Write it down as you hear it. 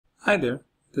Hi there,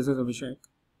 this is Abhishek,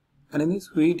 and in this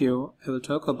video I will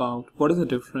talk about what is the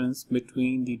difference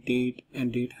between the date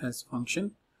and date hash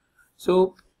function.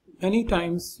 So many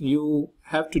times you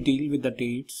have to deal with the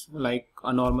dates. Like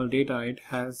a normal data, it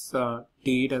has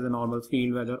date as a normal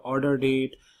field, whether order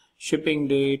date, shipping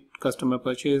date, customer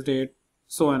purchase date,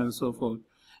 so on and so forth.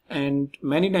 And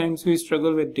many times we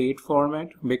struggle with date format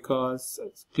because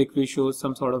QlikView shows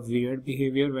some sort of weird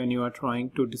behavior when you are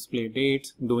trying to display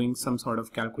dates, doing some sort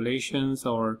of calculations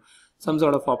or some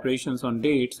sort of operations on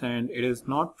dates, and it is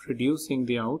not producing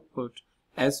the output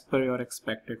as per your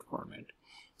expected format.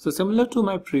 So similar to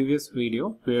my previous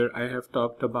video where I have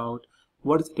talked about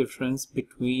what is the difference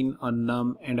between a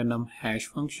num and a num hash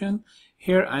function,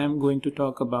 here I am going to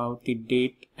talk about the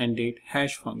date and date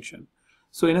hash function.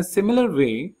 So in a similar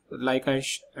way, like I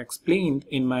explained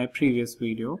in my previous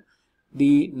video,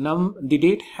 the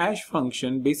date hash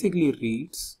function basically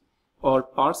reads or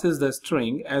parses the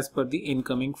string as per the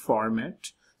incoming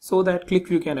format so that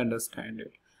QlikView can understand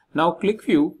it. Now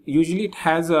QlikView usually it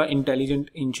has an intelligent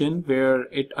engine where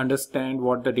it understands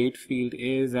what the date field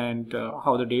is and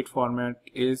how the date format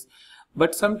is,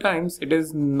 but sometimes it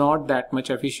is not that much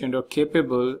efficient or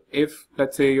capable if,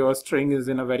 let's say, your string is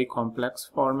in a very complex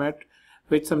format,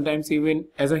 which sometimes even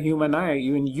as a human eye,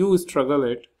 even you struggle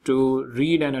it to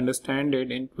read and understand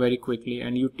it very quickly,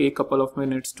 and you take a couple of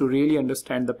minutes to really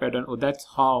understand the pattern. Oh, that's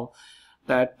how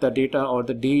that the data or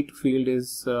the date field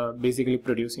is basically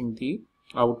producing the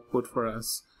output for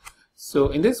us. So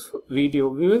in this video,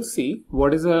 we will see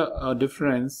what is a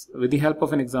difference with the help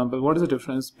of an example. What is the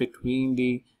difference between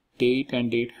the date and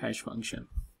date hash function?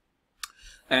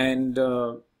 And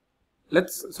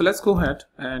let's go ahead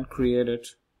and create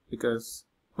it, because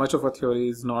much of a theory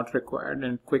is not required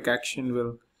and quick action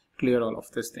will clear all of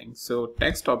these things. So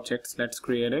text objects, let's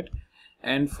create it.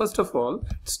 And first of all,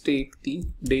 let's take the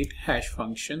date hash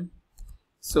function.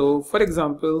 So for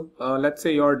example, let's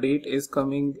say your date is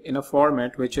coming in a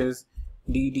format which is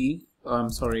we need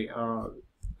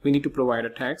to provide a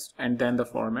text and then the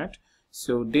format.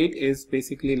 So date is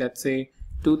basically, let's say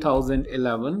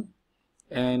 2011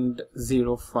 and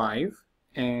 05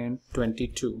 and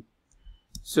 22.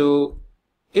 So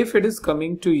if it is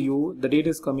coming to you, the date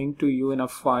is coming to you in a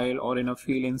file or in a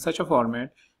field in such a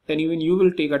format, then even you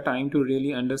will take a time to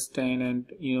really understand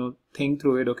and think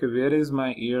through it. Okay, where is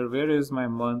my year, where is my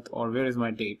month, or where is my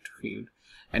date field?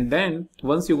 And then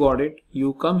once you got it,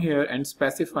 you come here and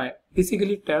specify,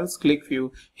 basically tells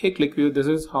QlikView, hey QlikView, this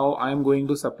is how I am going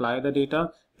to supply the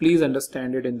data, please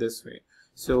understand it in this way.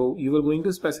 So you are going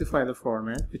to specify the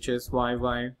format, which is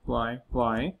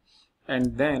YYYY,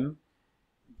 and then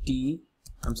the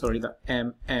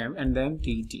MM, and then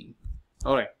DD.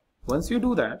 Alright, once you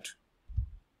do that,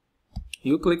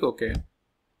 you click OK,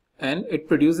 and it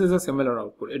produces a similar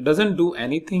output. It doesn't do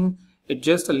anything. It's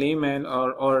just a layman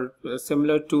or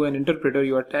similar to an interpreter.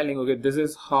 You are telling, okay, this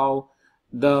is how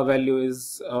the value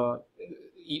is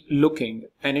looking.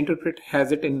 An interpreter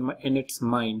has it in its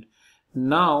mind.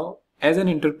 Now, as an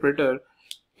interpreter,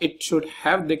 it should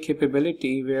have the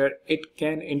capability where it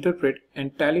can interpret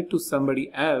and tell it to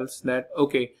somebody else that,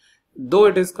 okay, though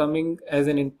it is coming as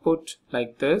an input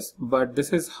like this, but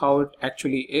this is how it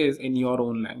actually is in your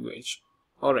own language.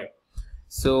 Alright,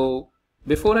 so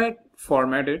before I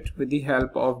format it with the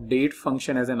help of date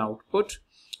function as an output,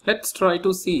 let's try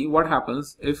to see what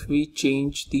happens if we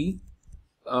change the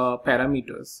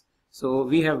parameters. So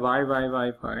we have y,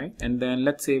 and then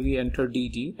let's say we enter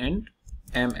dd and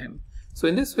mm. So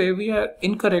in this way, we are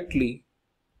incorrectly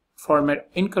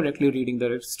reading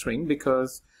the string,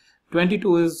 because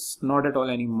 22 is not at all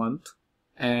any month,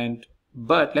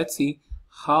 but let's see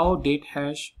how date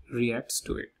hash reacts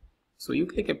to it. So you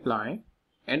click apply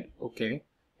and OK,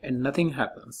 and nothing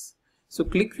happens. So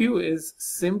QlikView is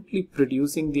simply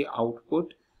producing the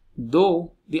output,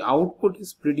 though the output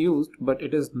is produced, but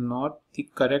it is not the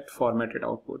correct formatted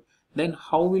output. Then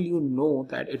how will you know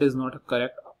that it is not a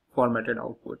correct formatted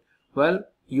output? Well,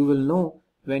 you will know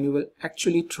when you will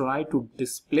actually try to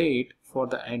display it for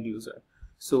the end user.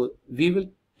 So we will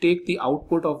take the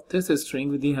output of this string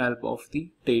with the help of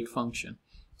the date function.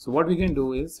 So what we can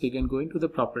do is we can go into the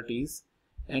properties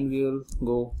and we will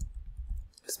go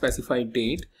specify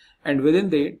date, and within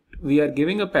date we are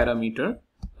giving a parameter.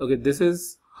 Okay, this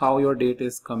is how your date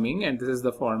is coming and this is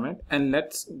the format, and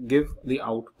let's give the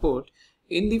output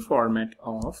in the format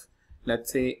of,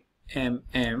 let's say,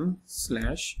 mm/dd/YYYY.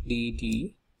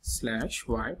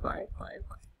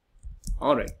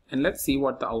 Alright, and let's see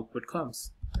what the output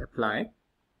comes. Apply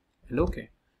and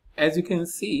OK. As you can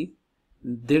see,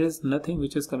 there is nothing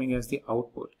which is coming as the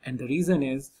output, and the reason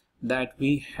is that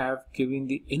we have given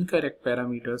the incorrect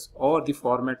parameters or the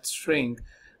format string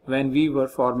when we were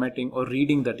formatting or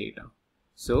reading the data.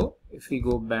 So if we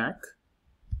go back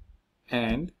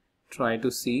and try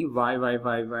to see y,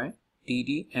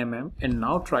 dd, and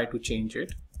now try to change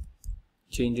it to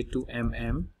change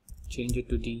it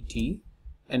to dt,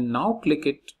 and now click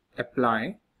it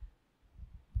apply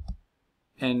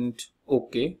and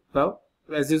OK. Well,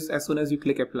 as soon as you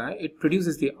click apply, it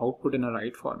produces the output in a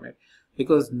right format,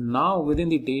 because now within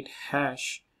the date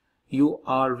hash you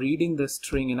are reading the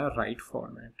string in a right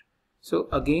format. So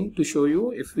again, to show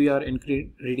you, if we are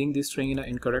reading the string in an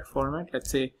incorrect format,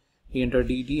 let's say we enter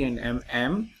dd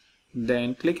and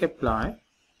then click apply,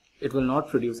 it will not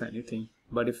produce anything.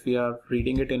 But if we are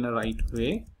reading it in a right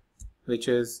way, which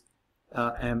is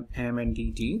and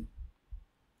dt,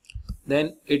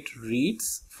 then it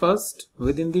reads first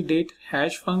within the date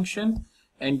hash function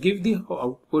and give the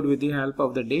output with the help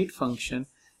of the date function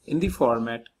in the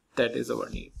format that is our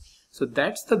need. So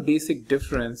that's the basic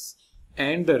difference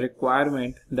and the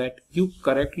requirement, that you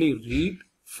correctly read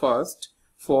first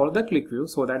for the QlikView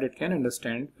so that it can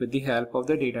understand with the help of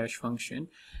the date hash function,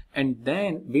 and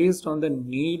then based on the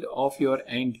need of your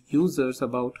end users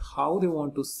about how they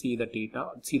want to see the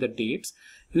data, see the dates,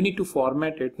 you need to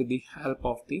format it with the help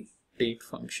of the date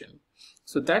function.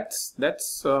 So that's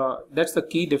the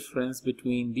key difference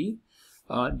between the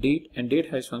date and date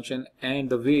hash function, and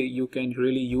the way you can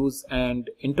really use and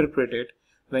interpret it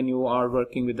when you are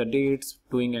working with the dates,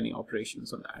 doing any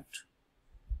operations on that.